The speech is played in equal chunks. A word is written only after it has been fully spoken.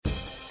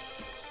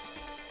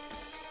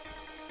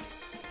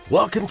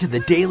Welcome to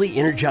the Daily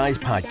Energize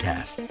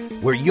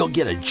Podcast, where you'll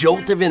get a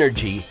jolt of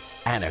energy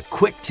and a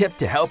quick tip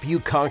to help you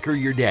conquer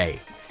your day.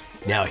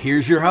 Now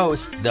here's your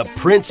host, the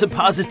Prince of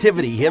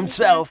Positivity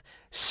himself,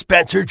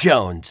 Spencer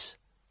Jones.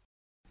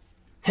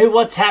 Hey,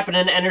 what's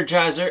happening,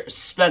 Energizer?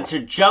 Spencer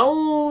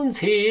Jones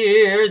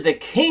here, the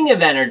king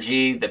of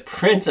energy, the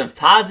Prince of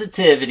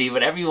Positivity,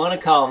 whatever you want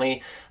to call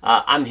me.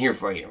 I'm here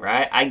for you,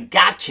 right? I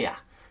gotcha.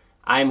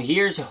 I'm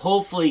here to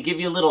hopefully give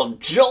you a little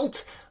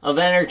jolt of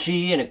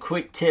energy and a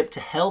quick tip to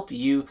help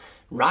you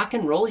rock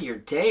and roll your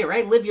day,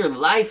 right? Live your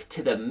life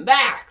to the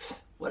max,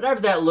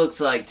 whatever that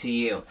looks like to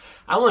you.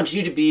 I want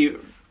you to be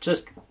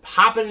just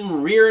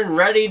hopping, rearing,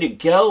 ready to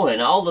go, and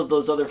all of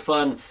those other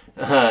fun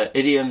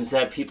idioms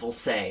that people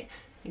say.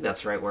 I think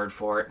that's the right word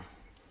for it.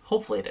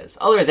 Hopefully it is.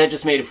 Otherwise, I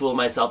just made a fool of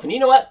myself, and you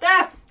know what?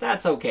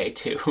 That's okay,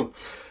 too.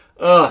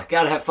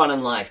 Gotta have fun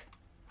in life.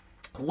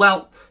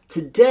 Well,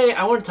 today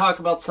I want to talk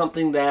about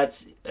something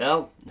that's,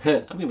 well,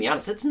 I'm going to be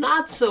honest, it's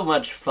not so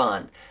much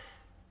fun.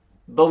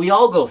 But we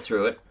all go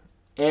through it,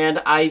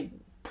 and I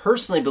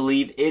personally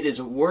believe it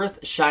is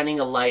worth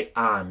shining a light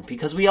on,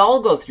 because we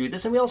all go through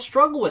this, and we all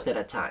struggle with it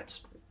at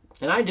times.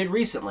 And I did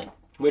recently,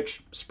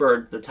 which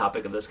spurred the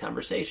topic of this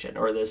conversation,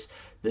 or this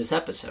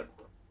episode.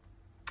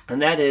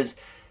 And that is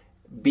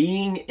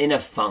being in a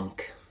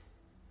funk.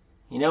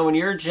 You know, when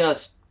you're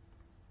just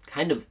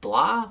kind of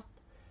blah,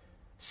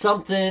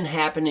 something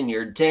happened in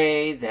your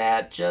day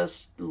that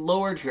just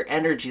lowered your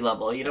energy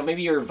level. You know,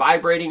 maybe you're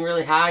vibrating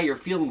really high, you're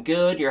feeling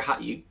good,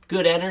 you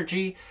good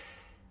energy,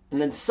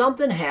 and then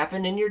something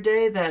happened in your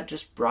day that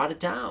just brought it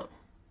down.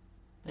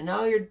 And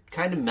now you're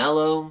kind of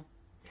mellow,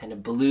 kind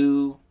of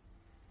blue,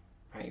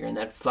 right? You're in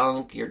that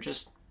funk, you're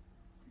just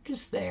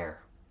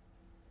there.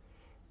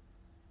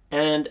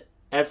 And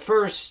at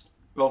first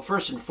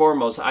and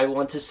foremost, I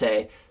want to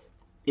say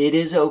it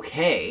is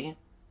okay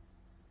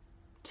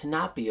to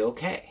not be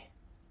okay.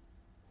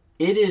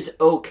 It is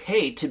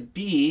okay to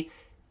be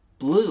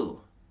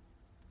blue,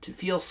 to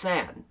feel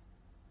sad,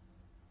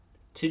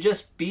 to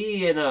just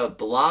be in a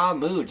blah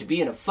mood, to be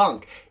in a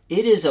funk.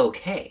 It is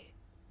okay.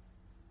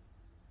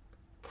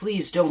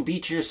 Please don't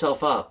beat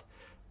yourself up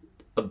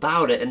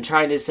about it and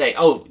trying to say,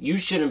 oh, you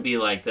shouldn't be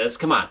like this.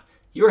 Come on.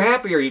 You were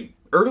happier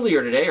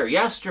earlier today or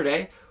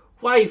yesterday.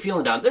 Why are you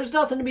feeling down? There's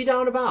nothing to be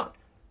down about.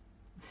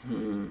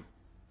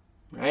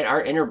 Right?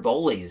 Our inner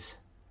bullies,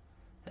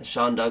 as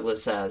Sean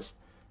Douglas says,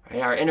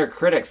 right? Our inner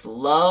critics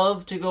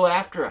love to go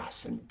after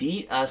us and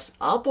beat us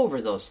up over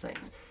those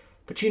things.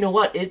 But you know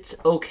what? It's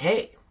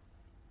okay.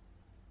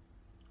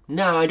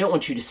 Now, I don't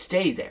want you to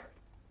stay there.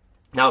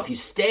 Now, if you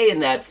stay in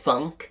that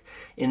funk,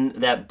 in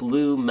that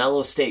blue,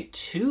 mellow state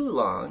too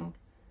long,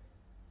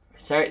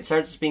 it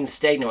starts being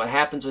stagnant. What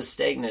happens with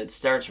stagnant? It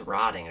starts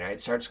rotting, right?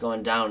 It starts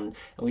going down, and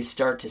we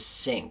start to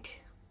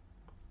sink.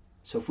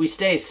 So if we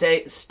stay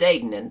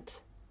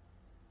stagnant,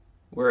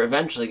 we're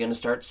eventually going to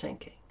start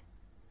sinking.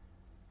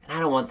 And I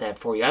don't want that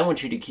for you. I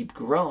want you to keep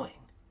growing.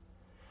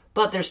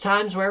 But there's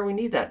times where we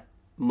need that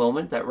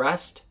moment, that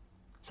rest.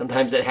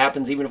 Sometimes it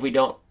happens even if we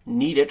don't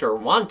need it or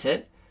want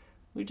it.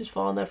 We just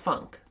fall in that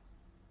funk.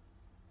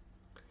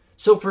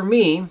 So for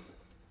me,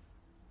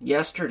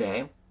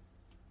 yesterday,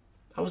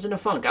 I was in a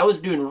funk. I was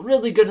doing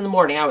really good in the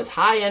morning. I was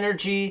high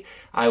energy.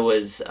 I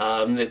was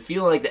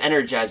feeling like the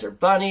Energizer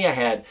Bunny. I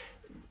had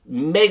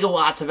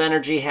megawatts of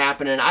energy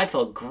happening. I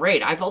felt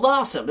great. I felt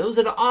awesome. It was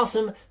an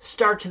awesome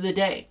start to the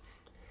day.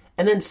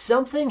 And then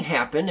something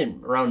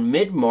happened around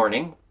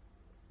mid-morning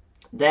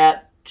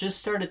that just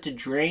started to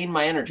drain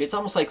my energy. It's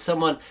almost like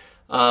someone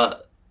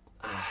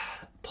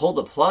pulled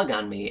the plug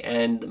on me,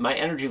 and my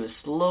energy was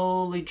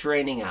slowly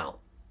draining out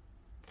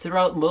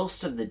throughout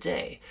most of the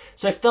day.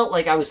 So I felt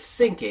like I was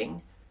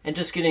sinking and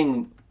just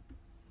getting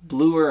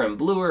bluer and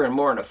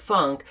more in a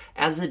funk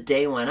as the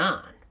day went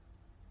on.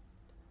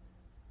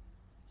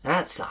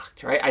 That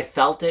sucked, right? I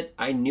felt it.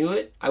 I knew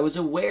it. I was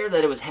aware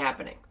that it was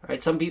happening,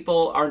 right? Some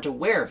people aren't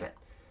aware of it.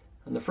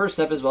 And the first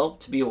step is, well,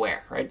 to be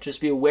aware, right?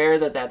 Just be aware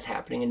that that's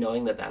happening and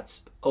knowing that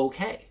that's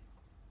okay.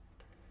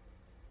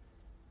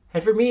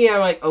 And for me,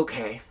 I'm like,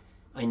 okay,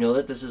 I know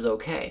that this is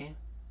okay,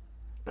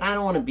 but I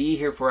don't want to be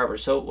here forever.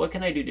 So what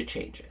can I do to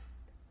change it?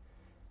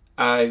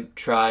 I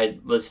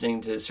tried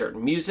listening to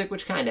certain music,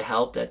 which kind of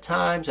helped at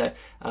times.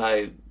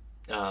 I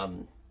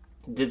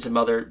did some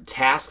other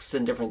tasks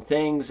and different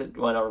things that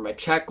went over my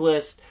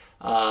checklist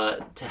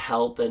to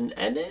help, and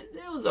it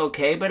was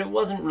okay, but it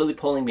wasn't really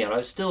pulling me out. I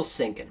was still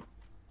sinking.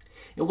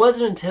 It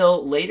wasn't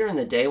until later in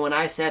the day when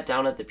I sat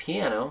down at the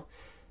piano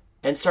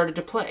and started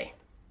to play.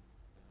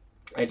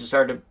 I just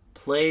started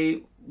to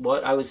play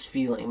what I was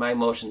feeling, my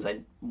emotions.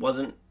 I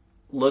wasn't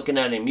looking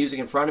at any music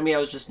in front of me. I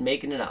was just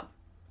making it up.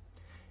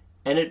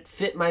 And it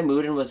fit my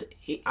mood, and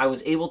I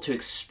was able to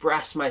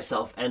express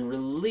myself and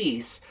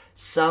release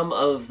some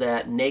of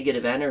that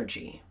negative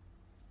energy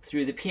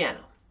through the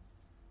piano.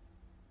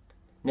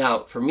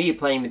 Now, for me,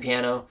 playing the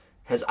piano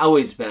has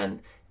always been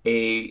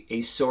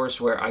a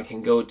source where I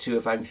can go to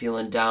if I'm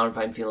feeling down, if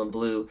I'm feeling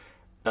blue.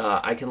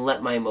 I can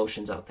let my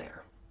emotions out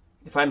there.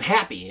 If I'm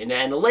happy and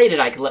elated,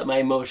 I can let my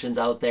emotions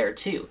out there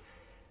too.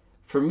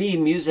 For me,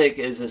 music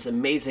is this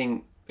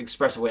amazing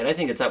expressive way, and I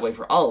think it's that way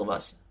for all of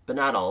us, but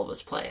not all of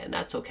us play, and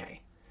that's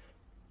okay.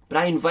 But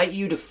I invite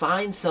you to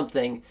find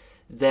something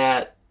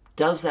that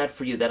does that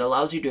for you, that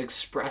allows you to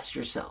express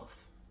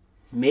yourself.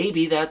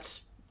 Maybe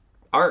that's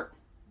art,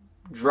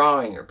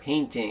 drawing or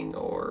painting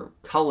or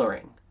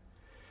coloring.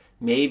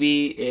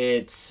 Maybe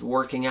it's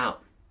working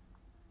out.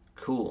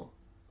 Cool.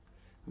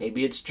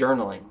 Maybe it's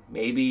journaling.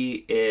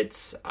 Maybe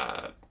it's,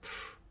 I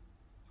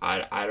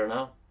don't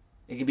know.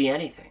 It could be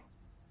anything.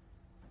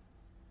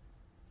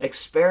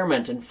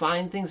 Experiment and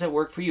find things that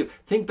work for you.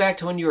 Think back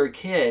to when you were a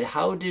kid.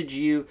 How did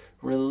you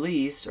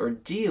release or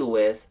deal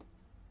with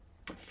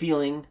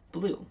feeling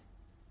blue?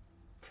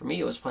 For me,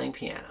 it was playing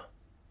piano.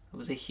 It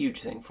was a huge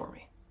thing for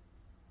me.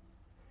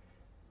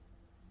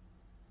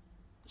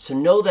 So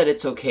know that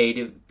it's okay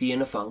to be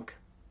in a funk.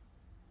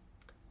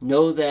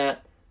 Know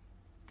that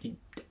you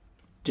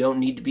don't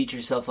need to beat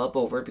yourself up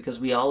over it, because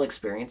we all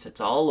experience it.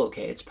 It's all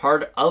okay. It's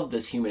part of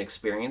this human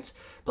experience.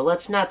 But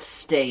let's not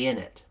stay in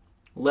it.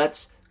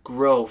 Let's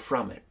grow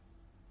from it.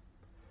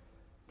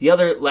 The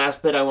other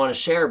last bit I want to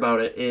share about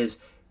it is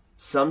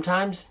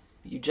sometimes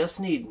you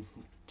just need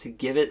to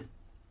give it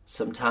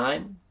some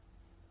time,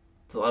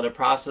 to let it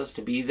process,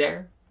 to be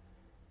there,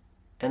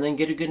 and then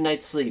get a good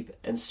night's sleep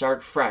and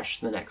start fresh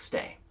the next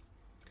day.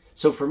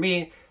 So for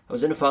me, I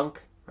was in a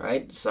funk,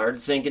 right?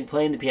 Started singing,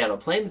 playing the piano.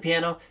 Playing the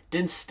piano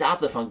didn't stop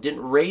the funk,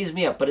 didn't raise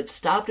me up, but it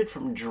stopped it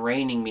from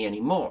draining me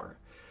anymore.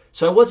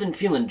 So I wasn't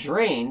feeling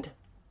drained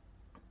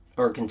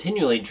or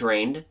continually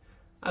drained.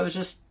 I was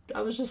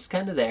just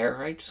kind of there,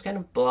 right? Just kind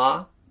of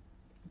blah,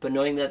 but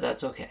knowing that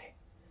that's okay.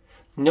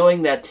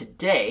 Knowing that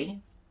today,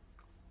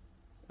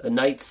 a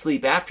night's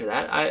sleep after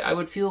that, I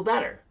would feel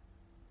better,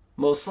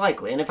 most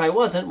likely. And if I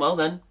wasn't, well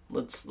then,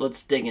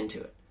 let's dig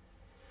into it.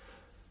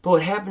 But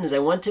what happened is I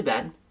went to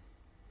bed,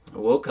 I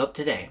woke up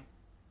today,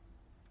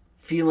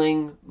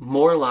 feeling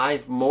more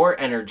alive, more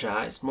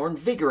energized, more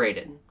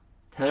invigorated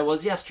than I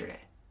was yesterday.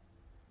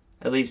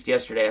 At least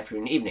yesterday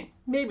afternoon, evening.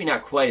 Maybe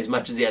not quite as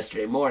much as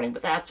yesterday morning,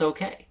 but that's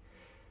okay.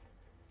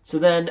 So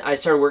then I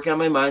started working on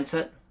my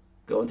mindset,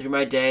 going through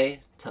my day,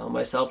 telling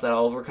myself that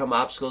I'll overcome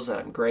obstacles, that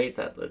I'm great,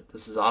 that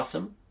this is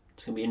awesome.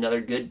 It's going to be another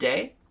good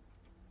day.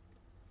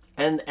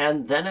 And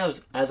then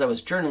as I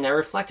was journaling, I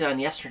reflected on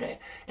yesterday,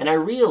 and I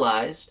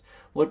realized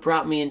what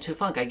brought me into a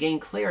funk. I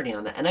gained clarity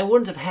on that. And I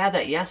wouldn't have had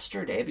that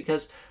yesterday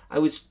because I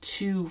was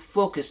too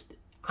focused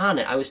on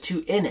it. I was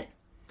too in it.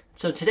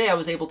 So today I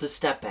was able to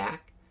step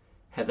back,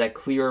 have that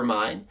clearer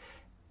mind,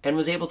 and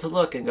was able to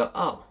look and go,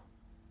 oh,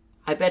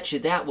 I bet you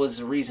that was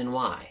the reason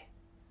why.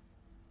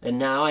 And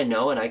now I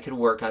know, and I can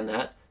work on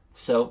that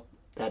so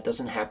that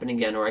doesn't happen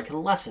again, or I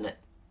can lessen it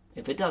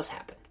if it does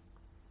happen.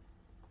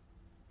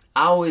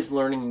 Always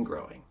learning and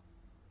growing.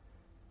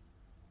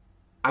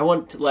 I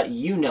want to let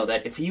you know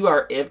that if you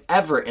are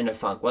ever in a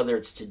funk, whether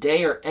it's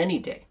today or any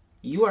day,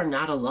 you are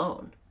not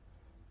alone.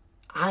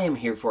 I am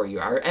here for you.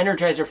 Our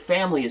Energizer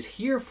family is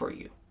here for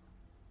you.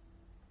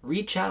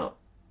 Reach out.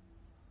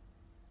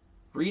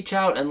 Reach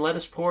out and let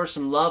us pour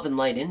some love and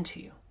light into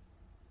you.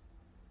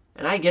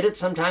 And I get it,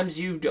 sometimes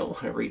you don't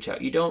want to reach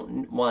out. You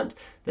don't want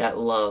that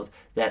love,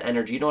 that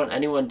energy. You don't want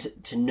anyone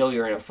to know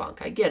you're in a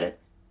funk. I get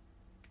it.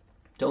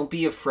 Don't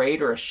be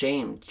afraid or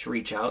ashamed to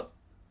reach out.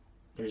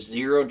 There's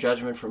zero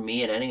judgment from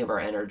me and any of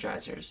our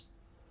Energizers.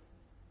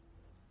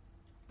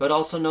 But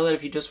also know that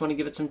if you just want to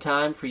give it some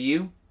time for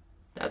you,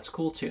 that's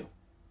cool too.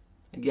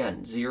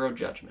 Again, zero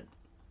judgment.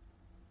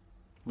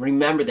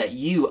 Remember that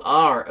you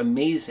are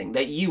amazing,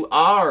 that you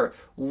are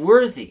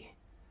worthy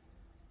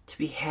to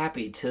be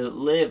happy, to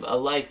live a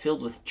life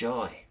filled with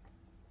joy.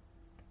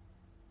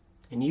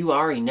 And you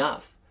are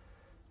enough.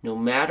 No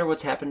matter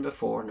what's happened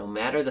before, no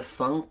matter the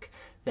funk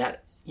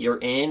that you're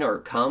in or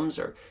comes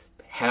or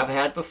have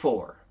had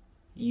before,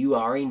 you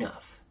are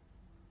enough.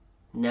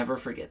 Never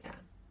forget that.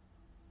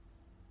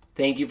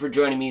 Thank you for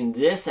joining me in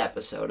this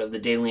episode of the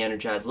Daily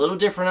Energize. A little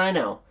different, I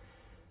know,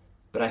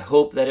 but I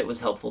hope that it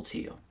was helpful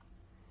to you.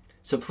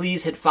 So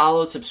please hit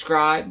follow,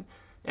 subscribe,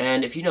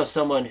 and if you know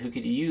someone who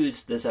could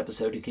use this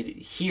episode, who could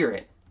hear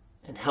it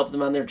and help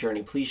them on their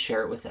journey, please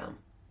share it with them.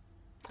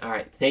 All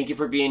right, thank you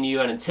for being you,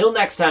 and until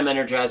next time,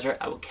 Energizer,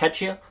 I will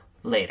catch you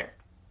later.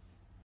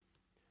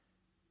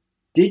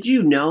 Did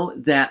you know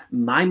that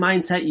my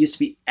mindset used to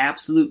be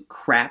absolute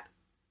crap?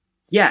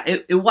 Yeah,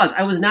 it was.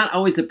 I was not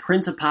always the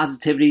Prince of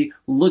Positivity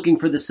looking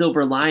for the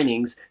silver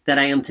linings that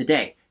I am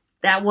today.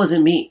 That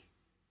wasn't me.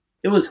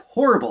 It was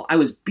horrible. I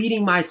was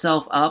beating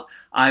myself up.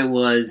 I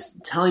was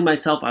telling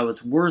myself I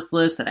was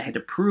worthless, that I had to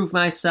prove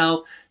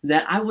myself,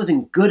 that I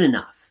wasn't good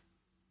enough.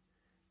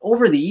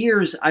 Over the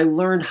years, I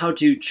learned how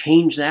to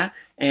change that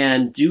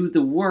and do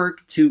the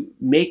work to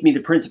make me the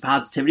Prince of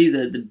Positivity,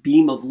 the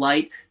beam of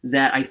light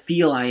that I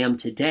feel I am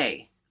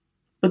today.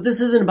 But this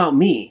isn't about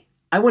me.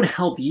 I want to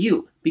help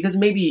you because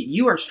maybe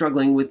you are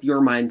struggling with your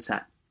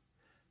mindset.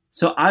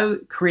 So I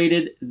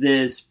created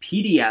this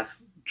PDF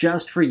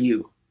just for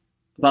you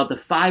about the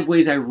 5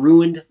 ways I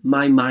ruined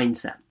my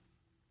mindset.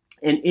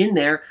 And in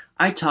there,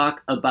 I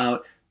talk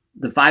about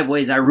the 5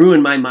 ways I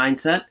ruined my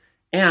mindset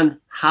and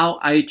how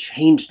I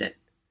changed it.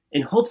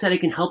 in hopes that it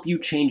can help you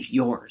change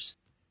yours.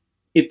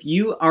 If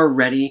you are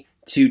ready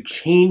to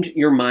change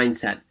your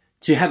mindset,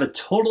 to have a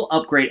total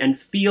upgrade and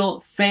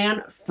feel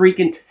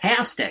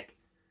fan-freaking-tastic,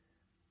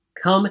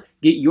 come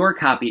get your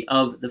copy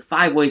of The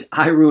 5 Ways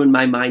I Ruined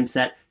My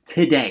Mindset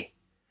today.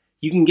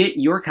 You can get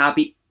your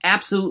copy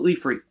absolutely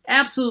free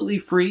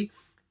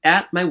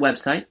at my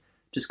website.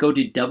 Just go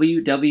to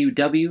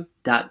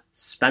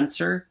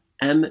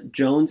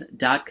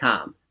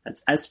www.spencermjones.com.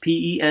 That's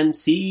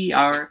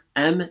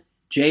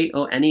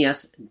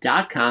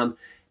SpencerMjones.com.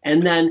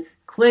 And then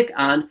click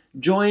on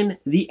Join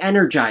the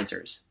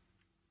Energizers.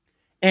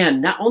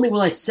 And not only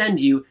will I send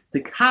you the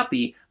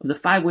copy of The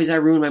 5 Ways I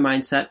Ruined My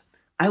Mindset,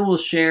 I will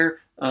share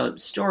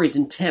stories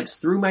and tips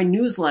through my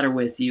newsletter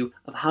with you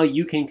of how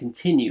you can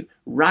continue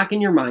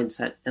rocking your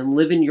mindset and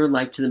living your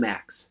life to the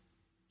max.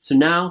 So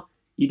now,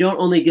 you don't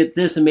only get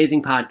this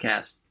amazing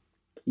podcast,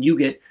 you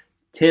get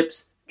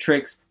tips,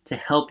 tricks to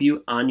help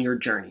you on your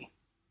journey.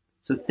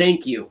 So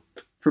thank you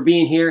for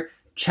being here.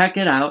 Check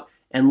it out,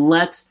 and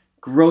let's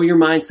grow your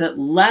mindset.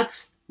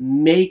 Let's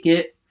make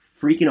it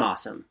freaking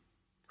awesome.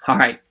 All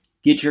right,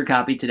 get your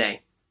copy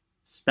today.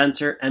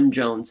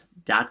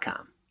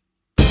 SpencerMJones.com.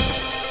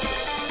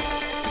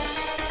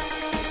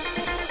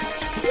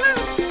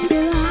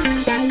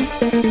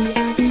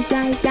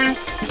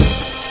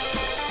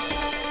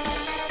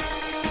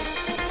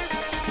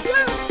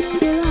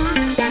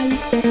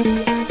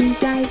 Yeah.